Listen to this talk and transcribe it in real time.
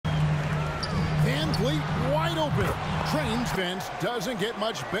Vliet wide open. Train's fence doesn't get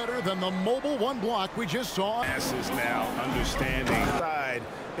much better than the mobile one block we just saw. Passes now, understanding side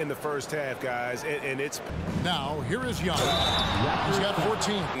in the first half, guys, and it's... Now, here is Young. He's got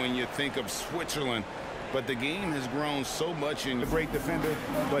 14. When you think of Switzerland, but the game has grown so much in... A great defender,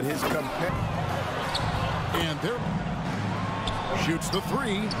 but his And there... Shoots the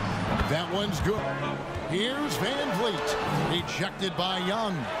three. That one's good. Here's Van Vliet. Rejected by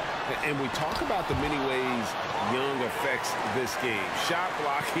Young. And we talk about the many ways Young affects this game. Shot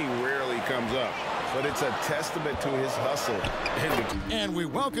blocking rarely comes up, but it's a testament to his hustle. And we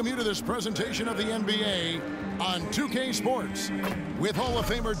welcome you to this presentation of the NBA on 2K Sports with Hall of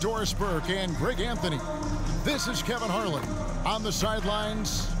Famer Doris Burke and Greg Anthony. This is Kevin Harlan. On the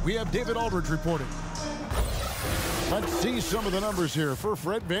sidelines, we have David Aldridge reporting. Let's see some of the numbers here for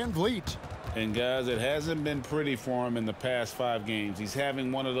Fred Van Vliet. And guys, it hasn't been pretty for him in the past 5 games. He's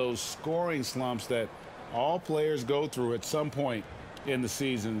having one of those scoring slumps that all players go through at some point in the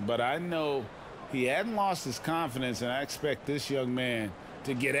season. But I know he hadn't lost his confidence, and I expect this young man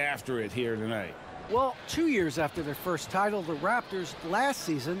to get after it here tonight. Well, 2 years after their first title, the Raptors last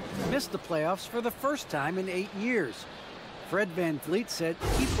season missed the playoffs for the first time in 8 years. Fred Van Vliet said,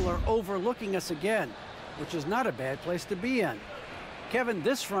 "People are overlooking us again," which is not a bad place to be in. Kevin,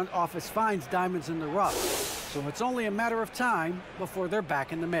 this front office finds diamonds in the rough, so it's only a matter of time before they're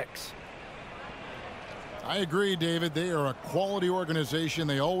back in the mix. I agree, David. They are a quality organization.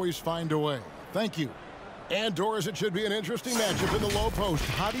 They always find a way. Thank you. And, Doris, it should be an interesting matchup in the low post.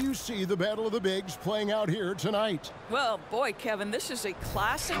 How do you see the Battle of the Bigs playing out here tonight? Well, boy, Kevin, this is a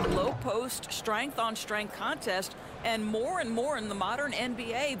classic low post strength-on-strength contest, and more in the modern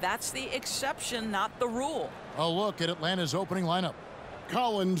NBA, that's the exception, not the rule. A look at Atlanta's opening lineup.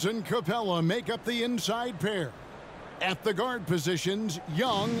 Collins and Capella make up the inside pair. At the guard positions,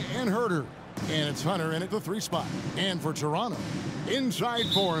 Young and Herter. And it's Hunter in at the 3 spot. And for Toronto, inside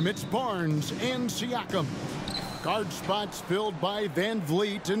for him, it's Barnes and Siakam. Guard spots filled by Van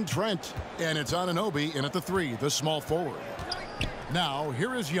Vliet and Trent. And it's Anunoby in at the 3, the small forward. Now,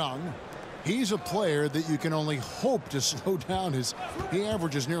 here is Young. He's a player that you can only hope to slow down as he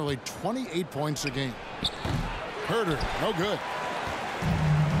averages nearly 28 points a game. Herter, no good.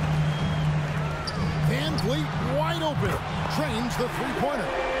 Van Vliet wide open. Trains the three-pointer.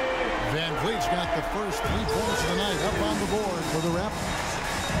 Van Vliet's got the first 3 points of the night up on the board for the Raptors.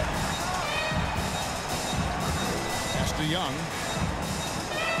 Pass to Young.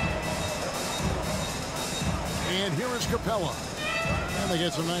 And here is Capella. And they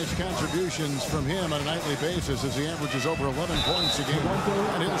get some nice contributions from him on a nightly basis as he averages over 11 points a game.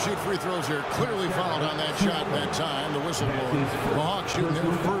 And he'll shoot free throws here. Clearly fouled on that shot that time. The whistle blows. The Hawks shooting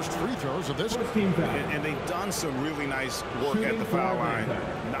their first free throws of this game. And they've done some really nice work at the foul line,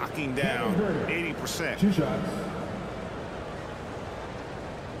 knocking down 80%. 2 shots.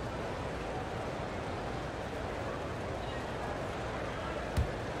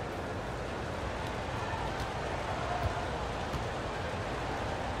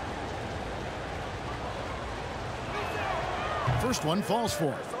 First one falls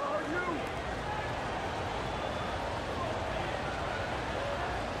for him.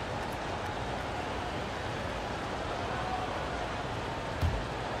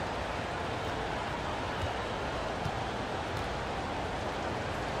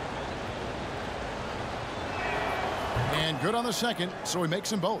 And good on the second, so he makes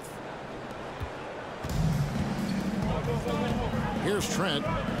them both. Here's Trent.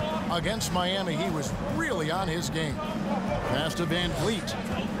 Against Miami, he was really on his game. Pass to Van Vliet.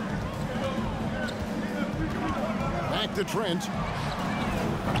 Back to Trent.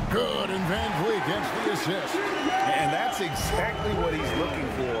 Good, and Van Vliet gets the assist. And that's exactly what he's looking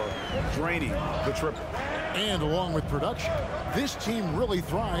for, draining the triple. And along with production, this team really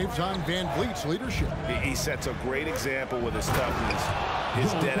thrives on Van Vliet's leadership. He sets a great example with his toughness,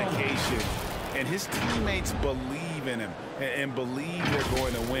 his dedication, and his teammates believe in him and believe they're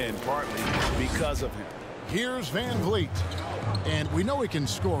going to win, partly because of him. Here's Van Vliet. And we know he can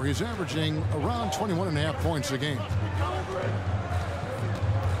score. He's averaging around 21.5 points a game.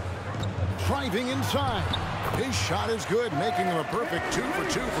 Driving inside. His shot is good, making him a perfect 2 for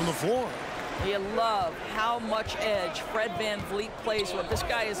 2 from the floor. You love how much edge Fred Van Vliet plays with. This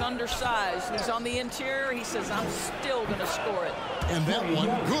guy is undersized. He's on the interior. He says, I'm still going to score it. And that one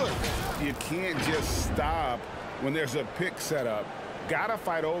good. You can't just stop when there's a pick set up. Gotta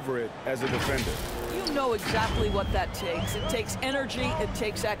fight over it as a defender. You know exactly what that takes. It takes energy, it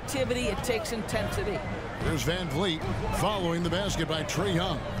takes activity, it takes intensity. There's Van Vliet following the basket by Trae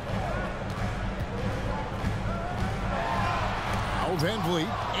Young. Now Van Vliet,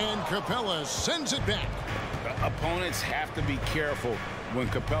 and Capella sends it back. Opponents have to be careful when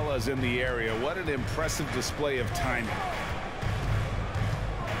Capella is in the area. What an impressive display of timing.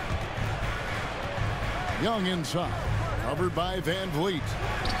 Young inside, covered by Van Vliet.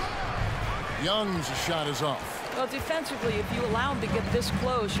 Young's shot is off. Well, defensively, if you allow him to get this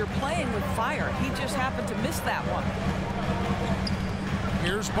close, you're playing with fire. He just happened to miss that one.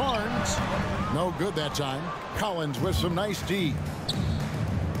 Here's Barnes. No good that time. Collins with some nice D.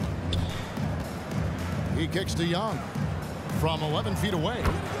 He kicks to Young from 11 feet away.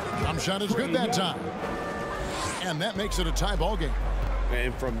 Jump shot is good that time. And that makes it a tie ball game.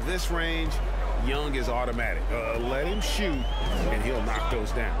 And from this range, Young is automatic. Let him shoot, and he'll knock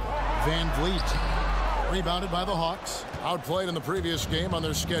those down. Van Vliet, rebounded by the Hawks. Outplayed in the previous game on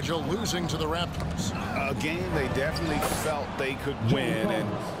their schedule, losing to the Raptors. A game they definitely felt they could win, and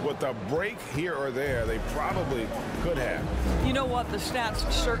with a break here or there, they probably could have. You know what? The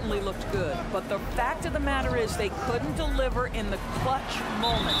stats certainly looked good, but the fact of the matter is they couldn't deliver in the clutch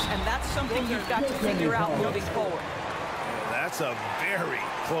moments, and that's something you've got to figure out moving forward. That's a very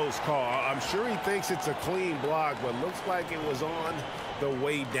close call. I'm sure he thinks it's a clean block, but looks like it was on the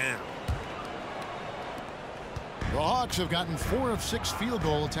way down. The Hawks have gotten 4 of 6 field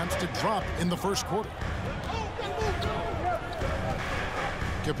goal attempts to drop in the first quarter.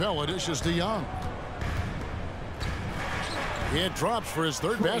 Capella dishes to Young. It drops for his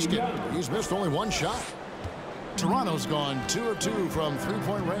third basket. He's missed only 1 shot. Toronto's gone 2 of 2 from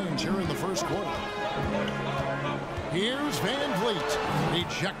three-point range here in the first quarter. Here's Van Vliet,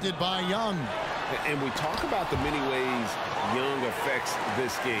 rejected by Young. And we talk about the many ways Young affects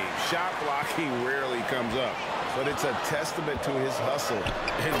this game. Shot blocking rarely comes up, but it's a testament to his hustle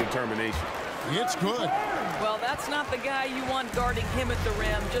and determination. It's good. Well, that's not the guy you want guarding him at the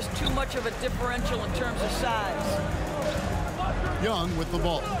rim. Just too much of a differential in terms of size. Young with the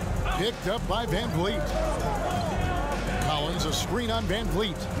ball. Picked up by Van Vliet. Collins a screen on Van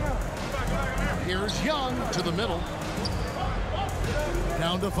Vliet. Here's Young to the middle.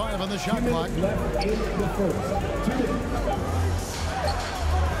 Down to 5 on the shot clock.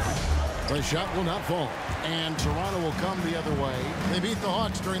 The shot will not fall. And Toronto will come the other way. They beat the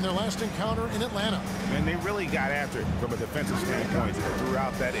Hawks during their last encounter in Atlanta. And they really got after it from a defensive standpoint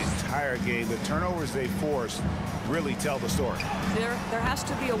throughout that entire game. The turnovers they forced really tell the story. There has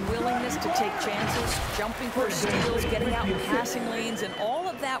to be a willingness to take chances, jumping for steals, getting out in passing lanes, and all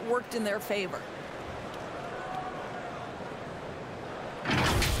of that worked in their favor.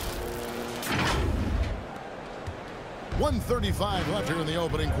 .135 left here in the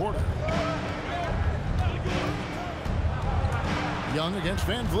opening quarter. Young against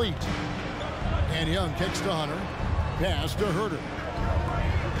Van Vliet. And Young kicks to Hunter. Pass to Herter.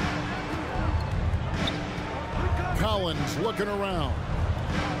 Collins looking around.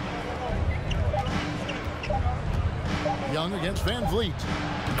 Young against Van Vliet.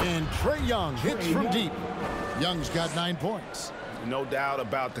 And Trae Young hits from deep. Young's got 9 points. No doubt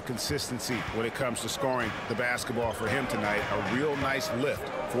about the consistency when it comes to scoring the basketball for him tonight. A real nice lift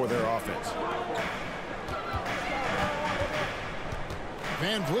for their offense.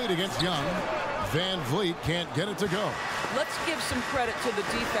 Van Vliet against Young. Van Vliet can't get it to go. Let's give some credit to the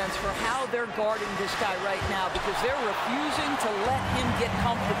defense for how they're guarding this guy right now, because they're refusing to let him get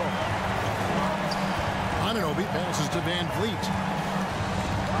comfortable. Anunoby passes to Van Vliet.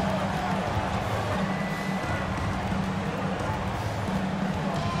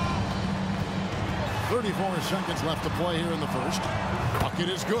 34 seconds left to play here in the first. Bucket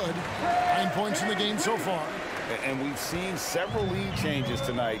is good. 9 points in the game so far. And we've seen several lead changes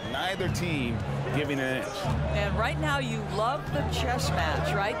tonight. Neither team giving an inch. And right now you love the chess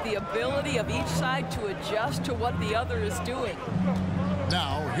match, right? The ability of each side to adjust to what the other is doing.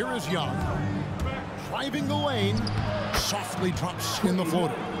 Now here is Young. Driving the lane. Softly drops in the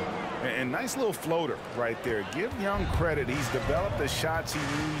floater. And nice little floater right there. Give Young credit. He's developed the shots he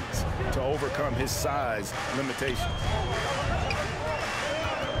needs to overcome his size limitations.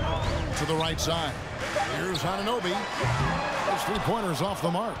 To the right side. Here's Anunoby. Those three-pointers off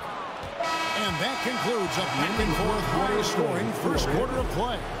the mark. And that concludes a back-and-forth high-scoring first quarter of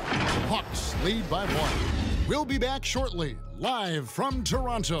play. Hawks lead by 1. We'll be back shortly, live from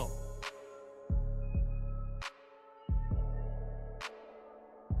Toronto.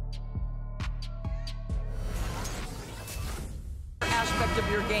 Aspect of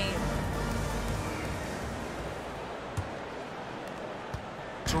your game.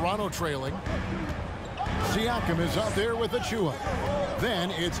 Toronto trailing. Siakam is out there with Achua.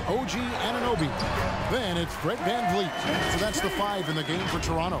 Then it's OG Anunoby. Then it's Fred Van Vliet. So that's the 5 in the game for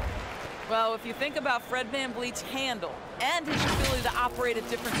Toronto. Well, if you think about Fred VanVleet's handle and his ability to operate at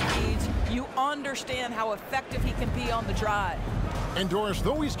different speeds, you understand how effective he can be on the drive. And Doris,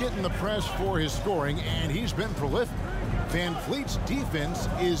 though he's getting the press for his scoring, and he's been prolific, VanVleet's defense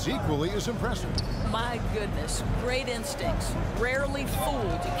is equally as impressive. My goodness, great instincts. Rarely fooled.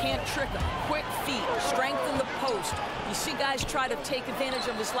 You can't trick him. Quick feet, strength in the post. You see guys try to take advantage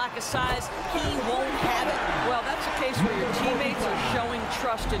of his lack of size. He won't have it. Well, that's a case where your teammates are showing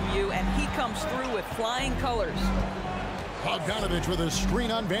trust in you, and he comes through with flying colors. Bogdanovich with a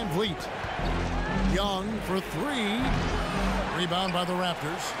screen on VanVleet. Young for three. Rebound by the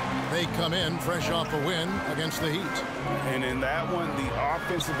Raptors. They come in fresh off a win against the Heat. And in that one, the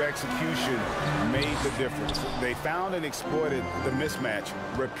offensive execution made the difference. They found and exploited the mismatch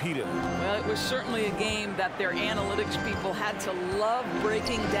repeatedly. Well, it was certainly a game that their analytics people had to love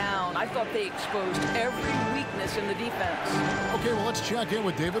breaking down. I thought they exposed every weakness in the defense. Okay, well, let's check in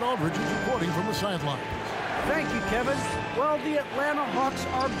with David Aldridge, who's reporting from the sideline. Thank you, Kevin. Well, the Atlanta Hawks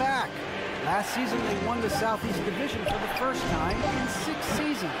are back. Last season, they won the Southeast Division for the first time in 6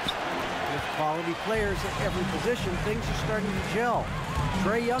 seasons. With quality players at every position, things are starting to gel.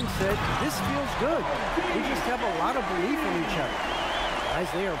 Trae Young said, "This feels good. We just have a lot of belief in each other."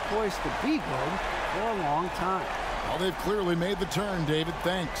 Guys, they are poised to be good for a long time. Well, they've clearly made the turn, David.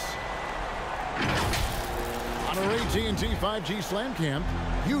 Thanks. On our AT&T 5G Slam Cam,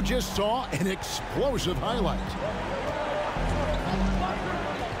 you just saw an explosive highlight.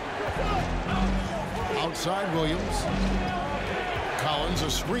 Outside Williams. Collins, a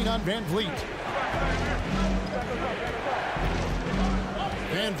screen on VanVleet.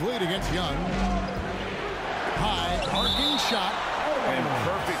 VanVleet against Young. High, arcing shot. And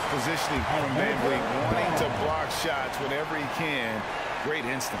perfect positioning from VanVleet, wanting to block shots whenever he can. Great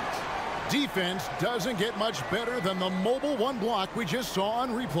instincts. Defense doesn't get much better than the mobile one block we just saw on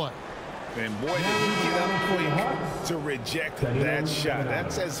replay. And boy, did he get up quick to reject that shot.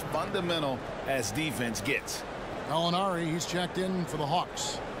 That's as fundamental as defense gets. Gallinari, he's checked in for the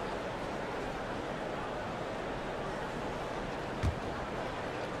Hawks.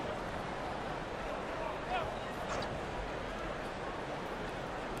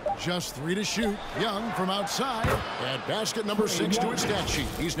 Just 3 to shoot. Young from outside. Add basket number 6 to his stat sheet.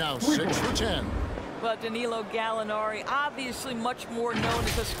 He's now 6 for 10. But Danilo Gallinari, obviously much more known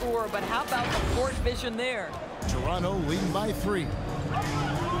as a scorer, but how about the court vision there? Toronto leading by 3.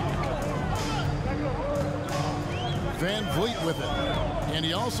 VanVleet with it. And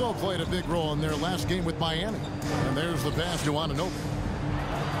he also played a big role in their last game with Miami. And there's the pass to Anunoby.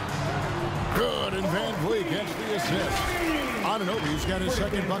 Good, and VanVleet gets the assist. Anunoby's got his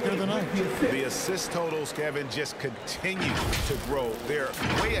second bucket of the night. The assist totals, Kevin, just continue to grow. They're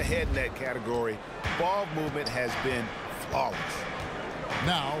way ahead in that category. Ball movement has been flawless.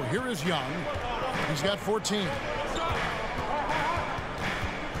 Now, here is Young. He's got 14.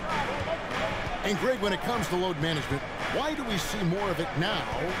 And Greg, when it comes to load management, why do we see more of it now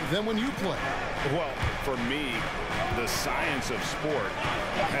than when you play? Well, for me, the science of sport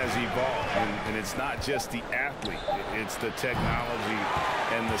has evolved, and it's not just the athlete. It's the technology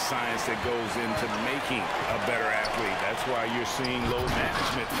and the science that goes into making a better athlete. That's why you're seeing load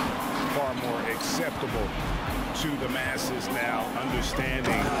management far more acceptable to the masses now,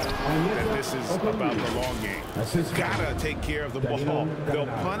 understanding that this is about the long game. Gotta take care of the ball. They'll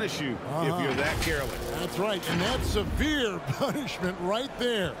punish you if you're that careless. That's right, and that's severe punishment right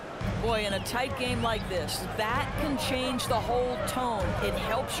there. Boy, in a tight game like this, that can change the whole tone. It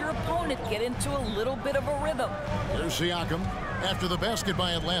helps your opponent get into a little bit of a rhythm. Here's Siakam after the basket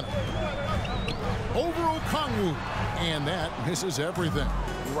by Atlanta. Over Okongwu, and that misses everything.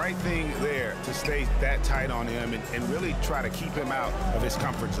 Right thing there to stay that tight on him and really try to keep him out of his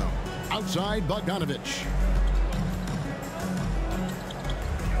comfort zone. Outside Bogdanovich.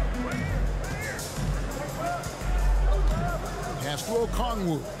 Pass to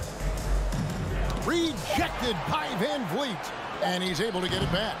Okongwu. Rejected by VanVleet. And he's able to get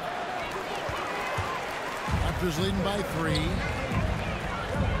it back. Raptors leading by 3.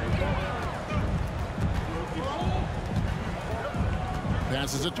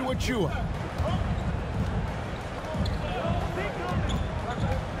 Passes it to Achua.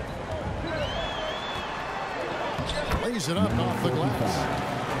 Lays it up off the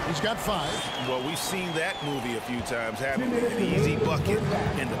glass. He's got 5. Well, we've seen that movie a few times, having an easy bucket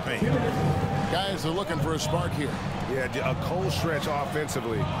in the paint. Guys are looking for a spark here. Yeah, a cold stretch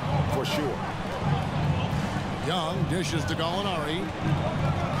offensively, for sure. Young dishes to Gallinari.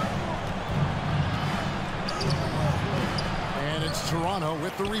 And it's Toronto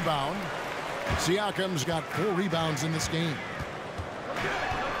with the rebound. Siakam's got 4 rebounds in this game.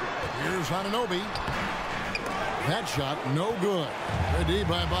 Here's Anunoby. That shot, no good. Ready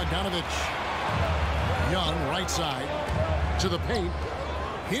by Bogdanovich. Young, right side. To the paint.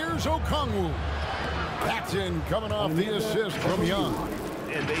 Here's Okongwu. Paxton coming off the assist from Young.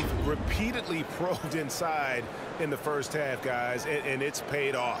 And they've repeatedly probed inside in the first half, guys, and it's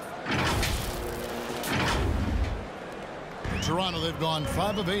paid off. Toronto, they've gone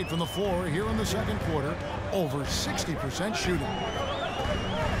 5 of 8 from the floor here in the second quarter. Over 60% shooting.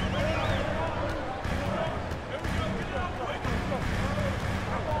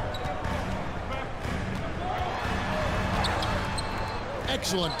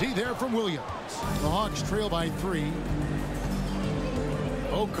 Excellent D there from Williams. The Hawks trail by 3.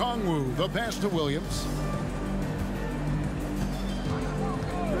 Okongwu, the pass to Williams.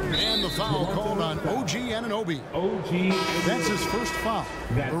 And the foul called on OG Anunoby. That's his first foul.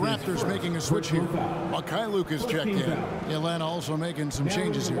 The Raptors making a switch here. Mikhailuk is checked in. Atlanta also making some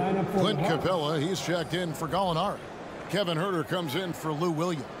changes here. Clint Capella, he's checked in for Gallinari. Kevin Huerter comes in for Lou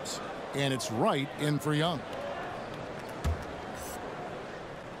Williams. And it's Wright in for Young.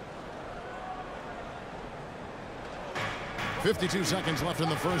 .52 seconds left in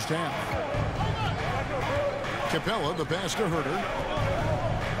the first half. Capella, the pass to Huerter.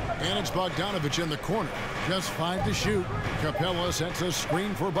 And it's Bogdanovich in the corner. Just 5 to shoot. Capella sets a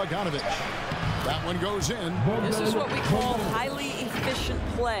screen for Bogdanovich. That one goes in. This is what we call highly efficient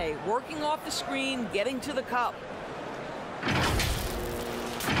play. Working off the screen, getting to the cup.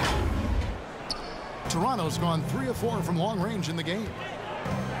 Toronto's gone 3 of 4 from long range in the game.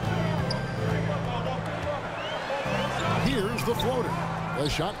 Here's the floater. The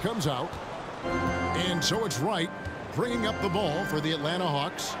shot comes out. And so it's Wright bringing up the ball for the Atlanta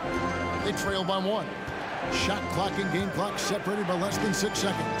Hawks. They trail by 1. Shot clock and game clock separated by less than 6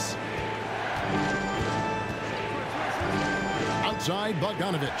 seconds. Outside,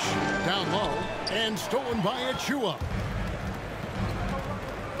 Bogdanovich. Down low. And stolen by Achua.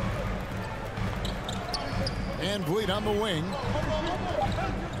 And Bleed on the wing.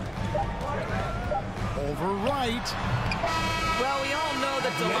 Over Wright. Well, we all know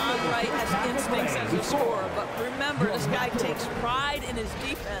that DeLon Wright has instincts as a scorer, but remember, this guy takes pride in his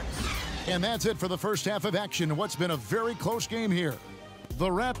defense. And that's it for the first half of action. What's been a very close game here. The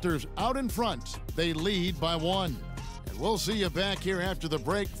Raptors out in front. They lead by 1. And we'll see you back here after the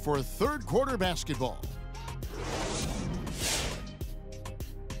break for third quarter basketball.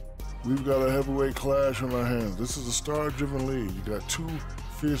 We've got a heavyweight clash on our hands. This is a star-driven league. You got 2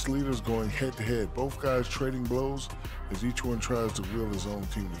 fierce leaders going head-to-head. Both guys trading blows as each one tries to will his own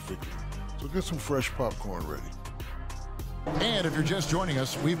team to victory. So get some fresh popcorn ready. And if you're just joining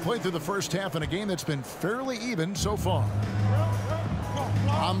us, we've played through the first half in a game that's been fairly even so far.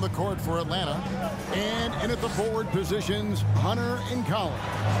 On the court for Atlanta, and in at the forward positions, Hunter and Collins.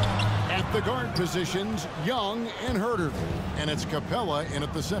 At the guard positions, Young and Huerter. And it's Capella in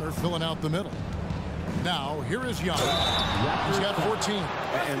at the center, filling out the middle. Now, here is Young. He's got 14.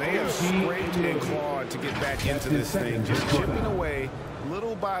 And they have scraped and clawed to get back into this thing, just chipping away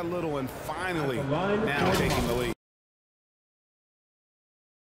little by little, and finally now taking the lead.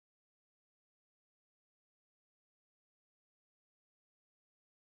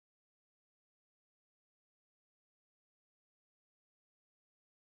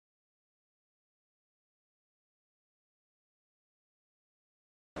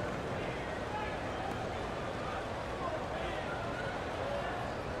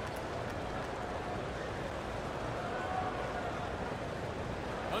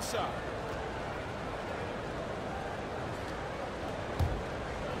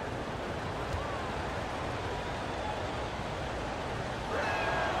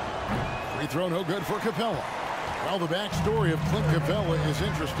 Free throw no good for Capella. Well, the backstory of Clint Capella is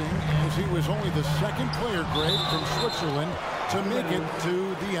interesting, as he was only the second player, Greg, from Switzerland to make it to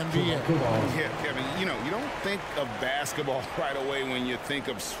the NBA. Yeah, Kevin, you know, you don't think of basketball right away when you think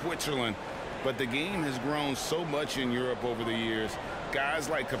of Switzerland, but the game has grown so much in Europe over the years. Guys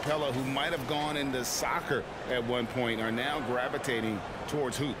like Capella, who might have gone into soccer at one point, are now gravitating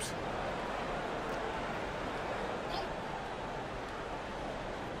towards hoops.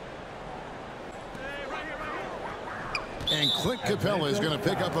 And Clint Capella is going to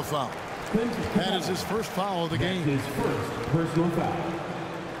pick up a foul. That is his first foul of the game. His first personal foul.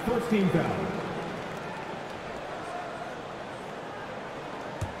 First team foul.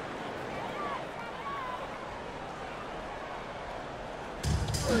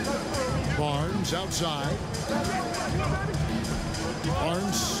 Barnes outside.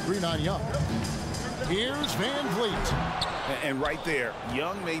 Barnes screen on Young. Here's Van Vliet. And right there,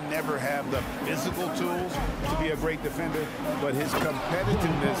 Young may never have the physical tools to be a great defender, but his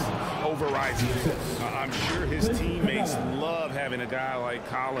competitiveness overrides it. I'm sure his teammates love having a guy like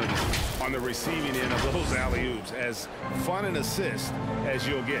Collins on the receiving end of those alley-oops. As fun an assist as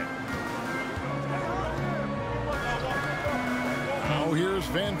you'll get. Now here's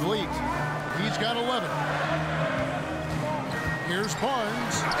Van Vliet. He's got 11. Here's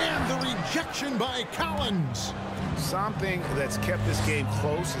Barnes, and the rejection by Collins. Something that's kept this game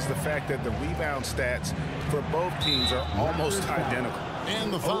close is the fact that the rebound stats for both teams are almost identical.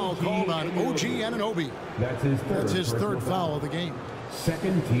 And the foul called on OG Anunoby. That's his third foul of the game.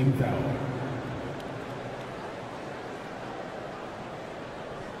 Second team foul.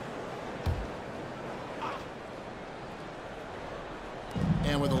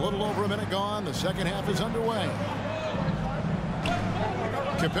 And with a little over a minute gone, the second half is underway.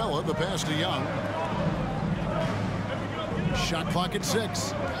 Capella, the pass to Young. Shot clock at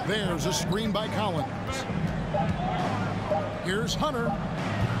 6. There's a screen by Collins. Here's Hunter.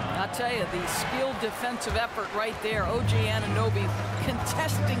 I'll tell you, the skilled defensive effort right there. OG Anunoby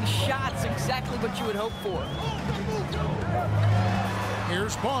contesting shots, exactly what you would hope for.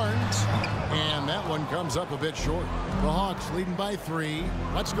 Here's Barnes. And that one comes up a bit short. The Hawks leading by 3.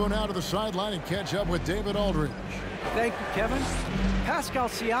 Let's go now to the sideline and catch up with David Aldridge. Thank you, Kevin. Pascal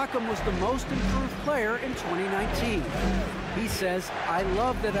Siakam was the most improved player in 2019. He says, I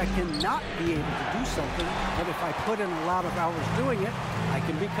love that I cannot be able to do something, but if I put in a lot of hours doing it, I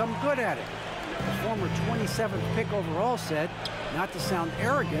can become good at it. The former 27th pick overall said, not to sound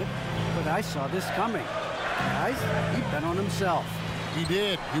arrogant, but I saw this coming. Guys, he bet on himself. He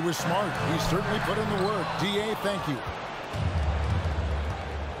did. He was smart. He certainly put in the work. D.A., thank you.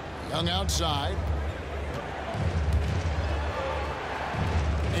 Young outside.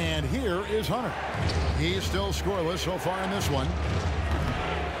 And here is Hunter. He's still scoreless so far in this one.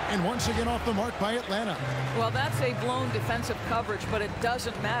 And once again off the mark by Atlanta. Well, that's a blown defensive coverage, but it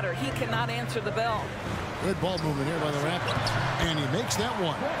doesn't matter. He cannot answer the bell. Good ball movement here by the Raptors. And he makes that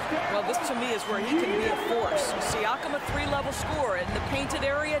one. Well, this to me is where he can be a force. Siakam, a 3-level scorer. In the painted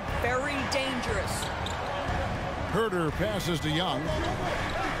area, very dangerous. Herter passes to Young.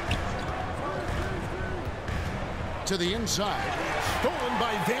 To the inside. Stolen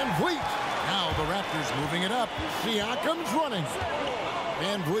by Van Vliet. Now the Raptors moving it up. Siakam's running.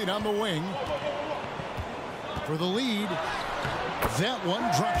 Van Vliet on the wing. For the lead. That one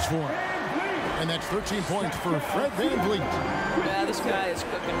drops for him. And that's 13 points for Fred Van Vliet. Yeah, this guy is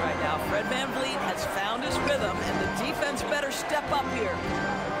cooking right now. Fred Van Vliet has found his rhythm, and the defense better step up here.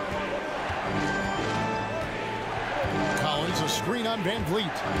 Collins, a screen on Van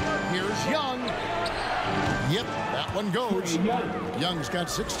Vliet. Here's Young. Yep, that one goes. Young's got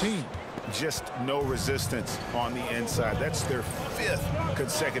 16. Just no resistance on the inside. That's their 5th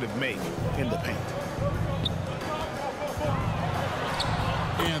consecutive make in the paint.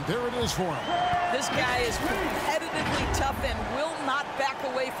 And there it is for him. This guy is competitively tough and will not back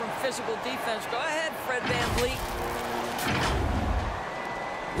away from physical defense. Go ahead, Fred Van Vliet.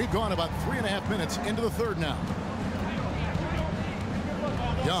 We've gone about 3.5 minutes into the third now.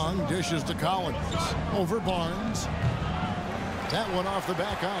 Young dishes to Collins. Over Barnes. That one off the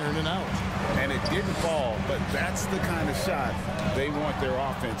back iron and out. And it didn't fall, but that's the kind of shot they want their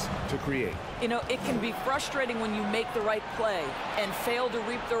offense to create. You know, it can be frustrating when you make the right play and fail to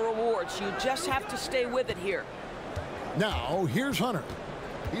reap the rewards. You just have to stay with it here. Now, here's Hunter.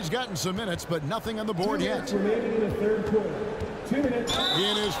 He's gotten some minutes, but nothing on the board yet. Remaining in the third quarter. 2 minutes.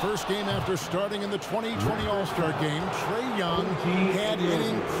 In his first game after starting in the 2020 All-Star game, Trae Young had an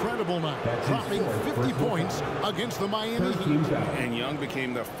incredible night, dropping 50 points against the Miami Heat. And Young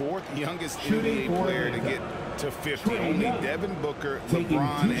became the 4th youngest NBA player to get to 50. Only Devin Booker,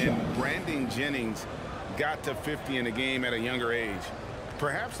 LeBron, and Brandon Jennings got to 50 in a game at a younger age.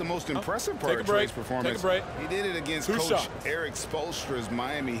 Perhaps the most impressive part of Trae's performance, he did it against Coach Eric Spoelstra's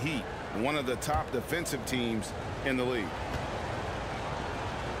Miami Heat, one of the top defensive teams in the league.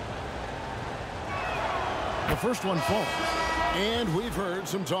 The first one falls. And we've heard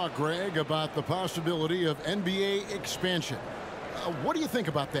some talk, Greg, about the possibility of NBA expansion. What do you think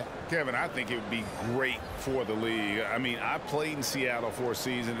about that? Kevin, I think it would be great for the league. I mean, I played in Seattle for a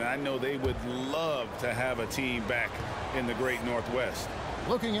season, and I know they would love to have a team back in the great Northwest.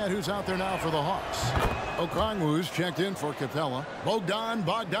 Looking at who's out there now for the Hawks. Okongwu's checked in for Capella. Bogdan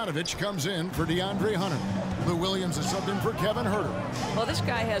Bogdanovic comes in for DeAndre Hunter. Lou Williams is subbed in for Kevin Herter. Well, this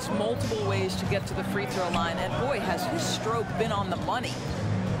guy has multiple ways to get to the free throw line, and boy, has his stroke been on the money.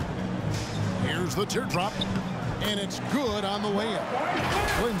 Here's the teardrop. And it's good on the way in.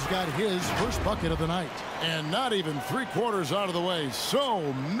 Flynn's got his first bucket of the night. And not even 3/4 out of the way.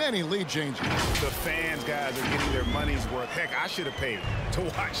 So many lead changes. The fans, guys, are getting their money's worth. Heck, I should have paid to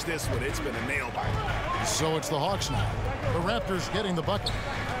watch this one. It's been a nail biter. So it's the Hawks now. The Raptors getting the bucket.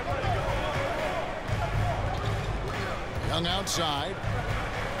 Young outside.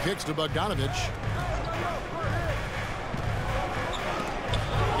 Kicks to Bogdanovich.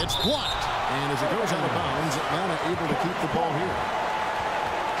 It's blocked. And as it goes out of bounds, Atlanta able to keep the ball here.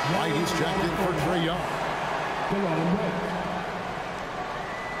 White, he's checked in for Trae Young.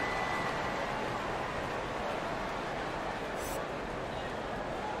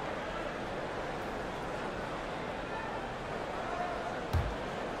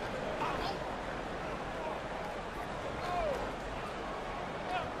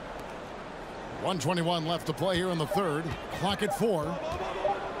 .121 left to play here in the third. Clock at 4.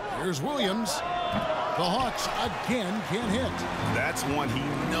 Here's Williams. The Hawks again can't hit. That's one he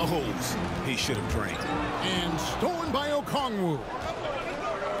knows he should have drained. And stolen by Okongwu.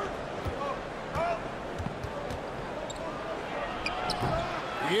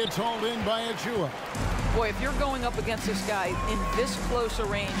 It's hauled in by Achua. Boy, if you're going up against this guy in this close a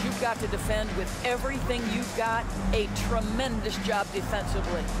range, you've got to defend with everything you've got. A tremendous job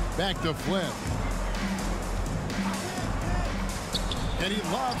defensively. Back to Flynn. And he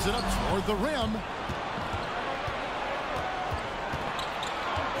lobs it up toward the rim.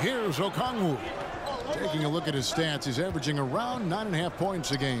 Here's Okongwu. Taking a look at his stats, he's averaging around 9.5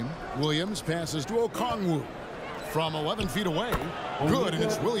 points a game. Williams passes to Okongwu. From 11 feet away. Good, and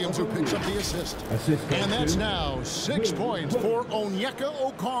it's Williams who picks up the assist. And that's now 6 points for Onyeka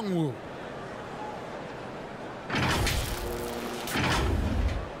Okongwu.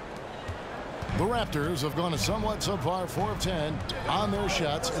 The Raptors have gone a somewhat subpar 4 of 10 on their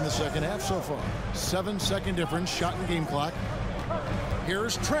shots in the second half so far. 7-second difference, shot and game clock.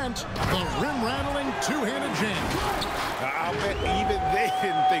 Here's Trent, the rim-rattling two-handed jam. I'll bet even they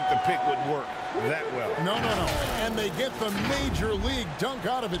didn't think the pick would work that well. No. And they get the major league dunk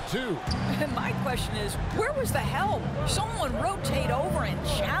out of it, too. And my question is, where was the help? Someone rotate over and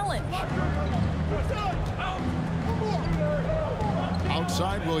challenge.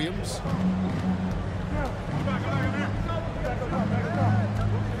 Outside Williams.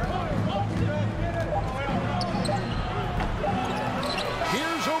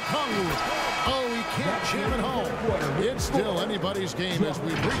 Here's Okongwu. Oh, he can't jam it home. It's still anybody's game as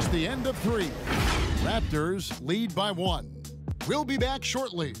we reach the end of 3. Raptors lead by 1. We'll be back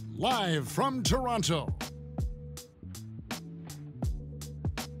shortly, live from Toronto.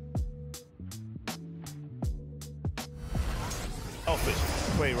 Selfish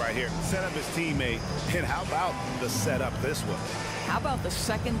play right here. Set up his teammate. And how about the setup this one? How about the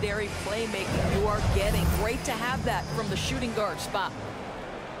secondary playmaking you are getting? Great to have that from the shooting guard spot.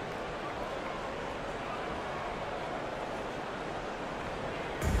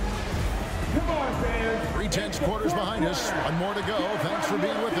 Come on, fans. 3/10 quarters behind us. One more to go. Thanks for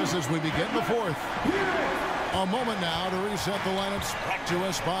being with us as we begin the 4th. A moment now to reset the lineups. Brought to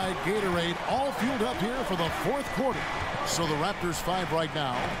us by Gatorade. All fueled up here for the 4th quarter. So the Raptors 5 right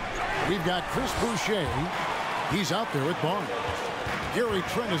now. We've got Chris Boucher. He's out there with Barnes. Gary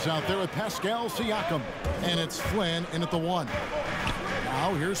Trent is out there with Pascal Siakam. And it's Flynn in at the 1.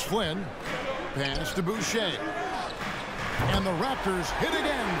 Now here's Flynn. Pass to Boucher. And the Raptors hit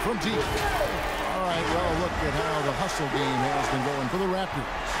again from deep. All right, well, look at how the hustle game has been going for the Raptors.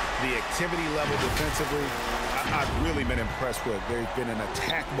 The activity level defensively, I've really been impressed with. They've been in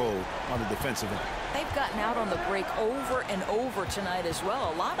attack mode on the defensive end. They've gotten out on the break over and over tonight as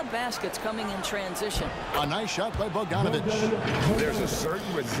well. A lot of baskets coming in transition. A nice shot by Bogdanovich. There's a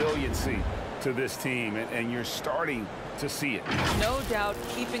certain resiliency to this team, and you're starting to see it. No doubt,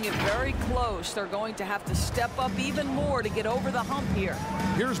 keeping it very close. They're going to have to step up even more to get over the hump here.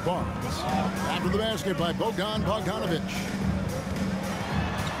 Here's Barnes. After the basket by Bogdanovich.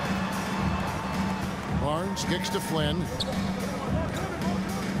 Barnes kicks to Flynn.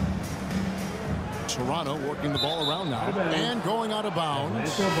 Toronto working the ball around now. And going out of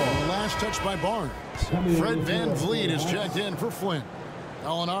bounds. The last touch by Barnes. Fred VanVleet is checked in for Flynn.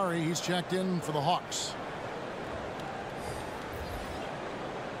 Gallinari, he's checked in for the Hawks.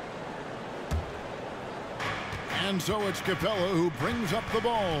 And so it's Capella who brings up the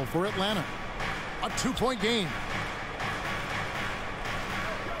ball for Atlanta. A 2-point game.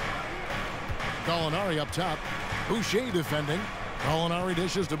 Gallinari up top. Boucher defending. Gallinari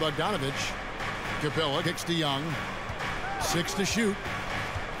dishes to Bogdanovich. Capella kicks to Young. 6 to shoot.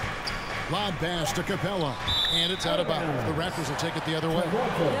 Lob pass to Capella, and it's out of bounds. The Raptors will take it the other way.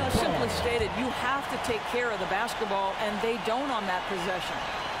 Yeah, simply stated, you have to take care of the basketball, and they don't on that possession.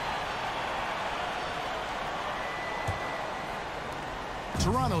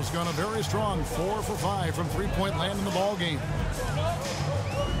 Toronto's gone a very strong 4 for 5 from three-point land in the ball game.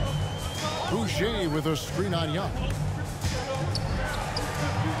 Boucher with a screen on Young.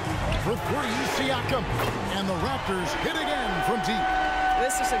 For three, Siakam. And the Raptors hit again from deep.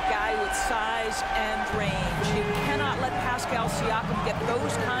 This is a guy with size and range. You cannot let Pascal Siakam get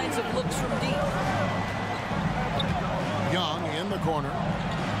those kinds of looks from deep. Young in the corner.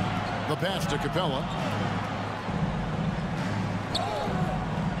 The pass to Capella.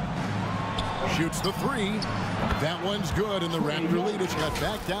 Shoots the three. That one's good, and the Raptor lead has got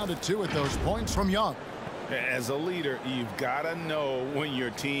back down to 2 at those points from Young. As a leader, you've got to know when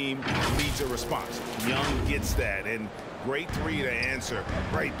your team needs a response. Young gets that, and great three to answer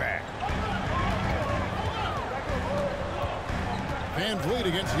right back. Van Vliet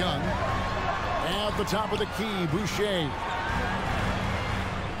against Young. At the top of the key, Boucher.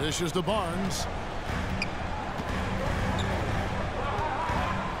 Dishes to Barnes.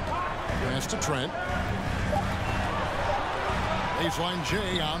 Pass to Trent. Baseline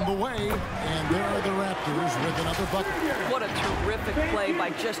J on the way, and there are the Raptors with another bucket. What a terrific play by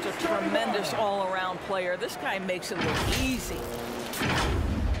just a tremendous all-around player. This guy makes it look easy.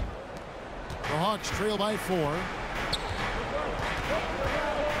 The Hawks trail by 4.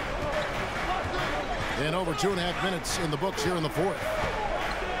 And over 2.5 minutes in the books here in the fourth.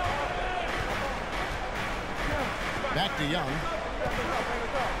 Back to Young.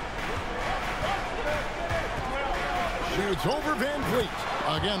 Shoots over Van Vliet.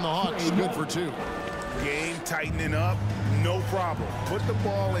 Again, the Hawks good for 2. Game tightening up, no problem. Put the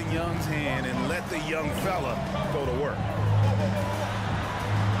ball in Young's hand and let the young fella go to work.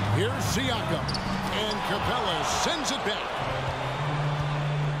 Here's Siakam. And Capella sends it back.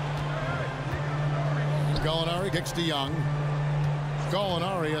 Gallinari kicks to Young.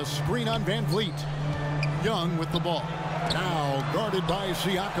 Gallinari a screen on Van Vliet. Young with the ball. Now guarded by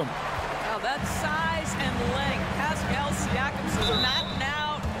Siakam. Now that size and length. Pascal Siakam says, not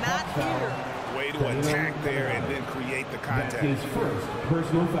now, not here. Way to attack there and then create the contact. That is first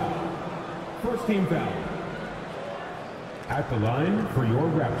personal foul. First team foul. At the line for your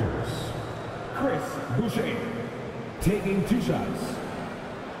Raptors, Chris Boucher, taking 2 shots.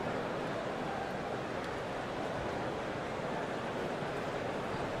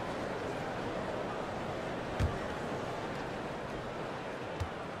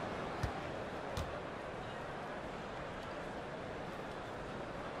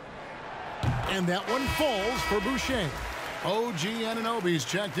 And that one falls for Boucher. OG Anunoby's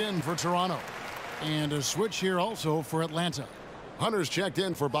checked in for Toronto. And a switch here also for Atlanta. Hunter's checked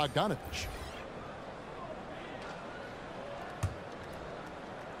in for Bogdanovich.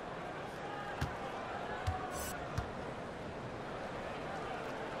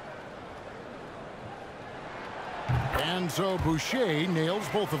 And so Boucher nails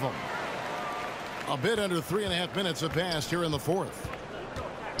both of them. A bit under 3.5 minutes have passed here in the fourth.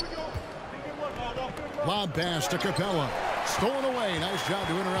 Lob pass to Capella. Stolen away. Nice job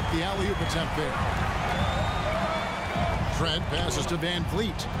to interrupt the alley-oop attempt there. Trent passes to Van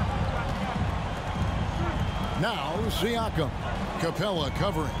Vliet. Now Siakam. Capella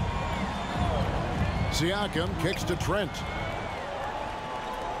covering. Siakam kicks to Trent.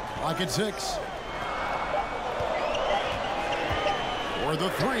 Clock at 6. For the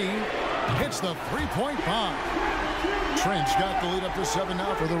three. Hits the three-point bomb. Trent's got the lead up to 7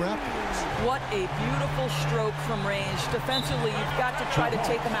 now for the Raptors. What a beautiful stroke from range. Defensively, you've got to try to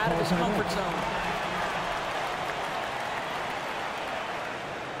take him out of his comfort zone.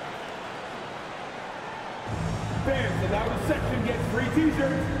 Fans in our section get free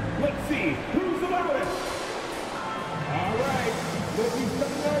t-shirts. Let's see who's the loudest. All right, looking for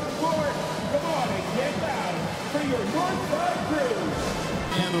the North Court. Come on and get loud for your Northside crew.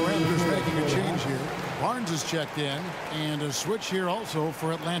 And the Raptors making a change here. Barnes is checked in, and a switch here also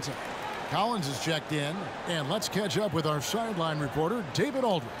for Atlanta. Collins is checked in, and let's catch up with our sideline reporter, David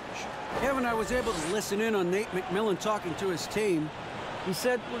Aldridge. Kevin, I was able to listen in on Nate McMillan talking to his team. He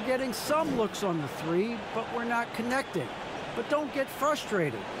said, we're getting some looks on the three, but we're not connecting. But don't get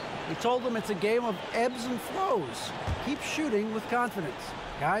frustrated. He told them it's a game of ebbs and flows. Keep shooting with confidence.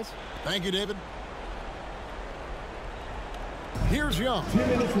 Guys? Thank you, David. Here's Young. 2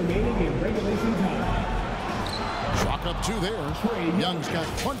 minutes remaining in regulation time. Chalk up 2 there. Young's got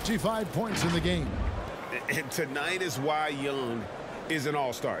 25 points in the game. And tonight is why Young is an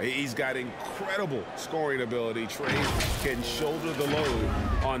all-star. He's got incredible scoring ability. Trey can shoulder the load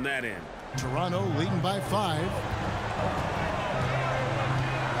on that end. Toronto leading by 5.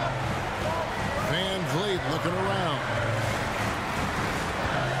 Van Vliet looking around.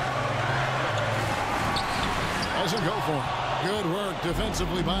 Doesn't go for it. Good work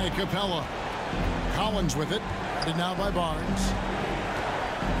defensively by Capella. Collins with it. And now by Barnes.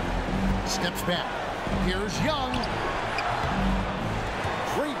 Steps back. Here's Young.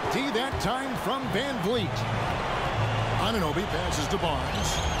 Great D that time from Van Vliet. Anunoby passes to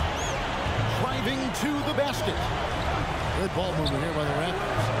Barnes. Driving to the basket. Good ball movement here by the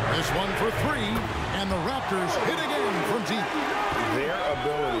Raptors. This one for 3, and the Raptors hit again from deep. Their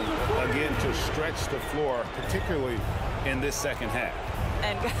ability, again, to stretch the floor, particularly in this second half.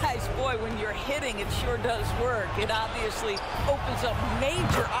 And guys, boy, when you're hitting, it sure does work. It obviously opens up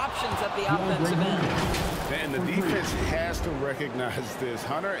major options at the offensive end. And the defense has to recognize this.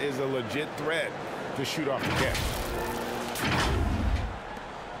 Hunter is a legit threat to shoot off the catch.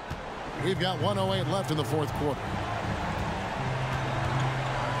 We've got 1:08 left in the fourth quarter.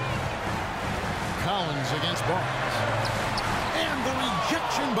 Collins against Barnes. And the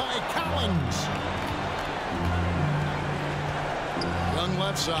rejection by Collins. Young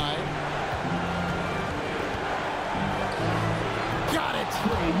left side. Got it.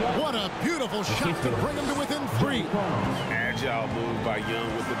 What a beautiful shot to bring him to within 3. Agile move by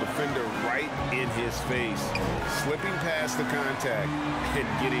Young with the defender right in his face. Slipping past the contact and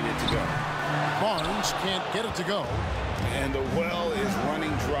getting it to go. Barnes can't get it to go. And the well is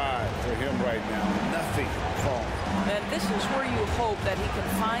running dry for him right now. Nothing falling. And this is where you hope that he can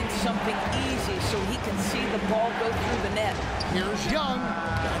find something easy so he can see the ball go through the net. Here's Young.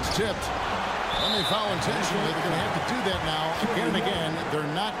 That's tipped. When they foul intentionally, they're going to have to do that now again and again.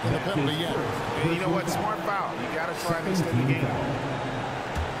 They're not in the penalty yet. And you know what? Smart foul. You got to try and extend the game.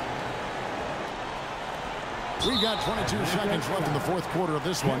 We've got 22 seconds left in the fourth quarter of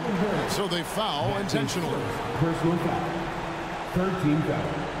this one. So they foul intentionally. Personal foul. 13 foul.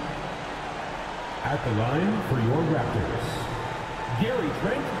 At the line for your Raptors, Gary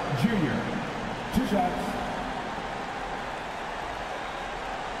Trent Jr. 2 shots.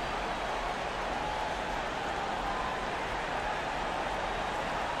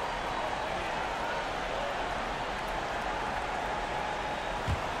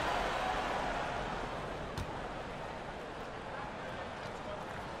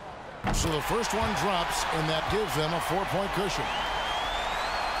 So the first one drops, and that gives them a 4-point cushion.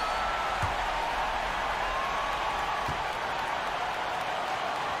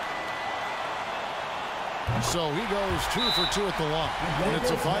 So he goes 2 for 2 at the line, and it's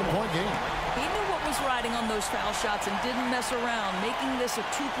a 5-point game. He knew what was riding on those foul shots and didn't mess around, making this a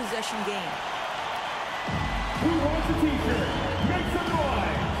 2-possession game. Who wants a t-shirt? Make some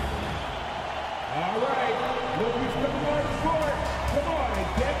noise! All right, look who's coming on short. Come on and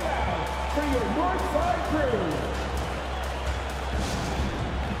get loud for your Northside crew.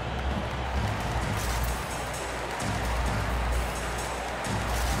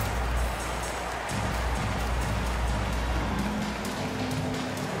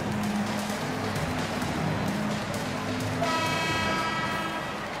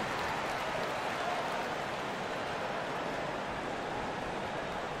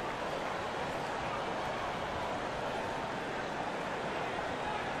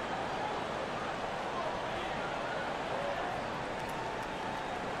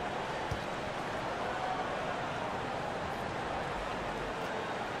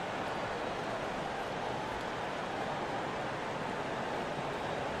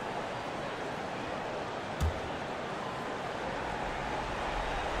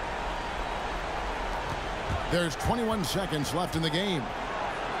 There's 21 seconds left in the game.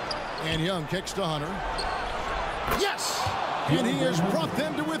 And Young kicks to Hunter. Yes! And he has brought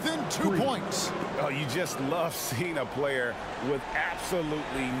them to within 2 points. Oh, you just love seeing a player with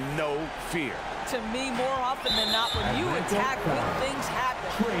absolutely no fear. To me, more often than not, when you attack, good things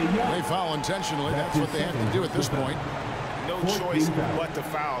happen. They foul intentionally. That's what they have to do at this point. No choice but to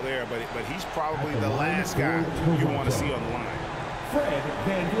foul there, but he's probably the last guy you want to see on the line. Fred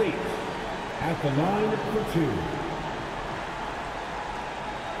Van Vliet at the line for 2.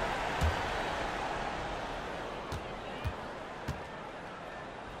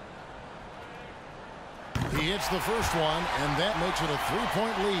 He hits the first one, and that makes it a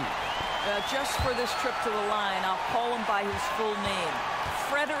 3-point lead. Just for this trip to the line, I'll call him by his full name.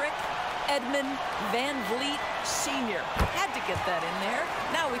 Frederick Edmund Van Vliet Sr. Had to get that in there.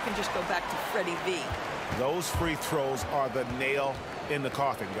 Now we can just go back to Freddie V. Those free throws are the nail in the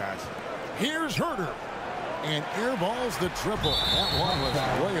coffin, guys. Here's Herter. And airballs the triple. That one was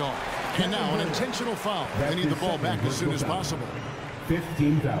way off. And now an intentional foul. They need the ball back as soon as possible.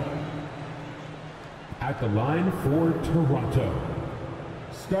 15 foul. At the line for Toronto,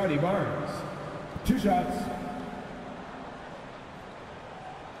 Scotty Barnes. 2 shots.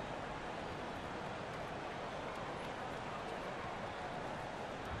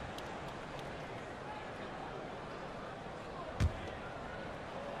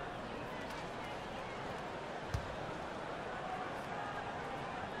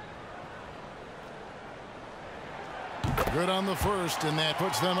 Good on the first, and that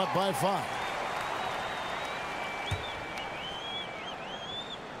puts them up by 5.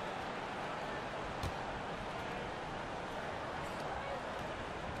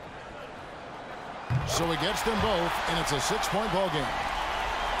 So he gets them both, and it's a 6-point ball game.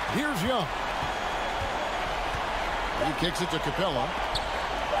 Here's Young. He kicks it to Capella.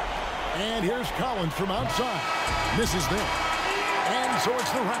 And here's Collins from outside. Misses there. And so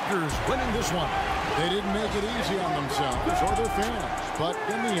it's the Raptors winning this one. They didn't make it easy on themselves or their fans, but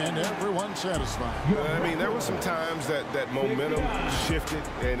in the end, everyone's satisfied. I mean, there were some times that momentum shifted,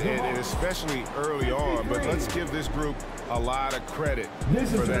 and especially early on, but let's give this group a lot of credit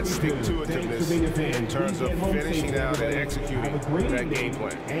for that stick-to-itiveness in terms of finishing out and executing that game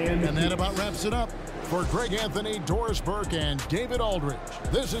plan. And that about wraps it up. For Greg Anthony, Doris Burke, and David Aldridge,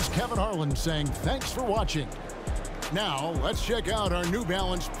 this is Kevin Harlan saying thanks for watching. Now, let's check out our New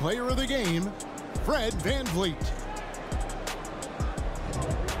Balance player of the game, Fred VanVleet.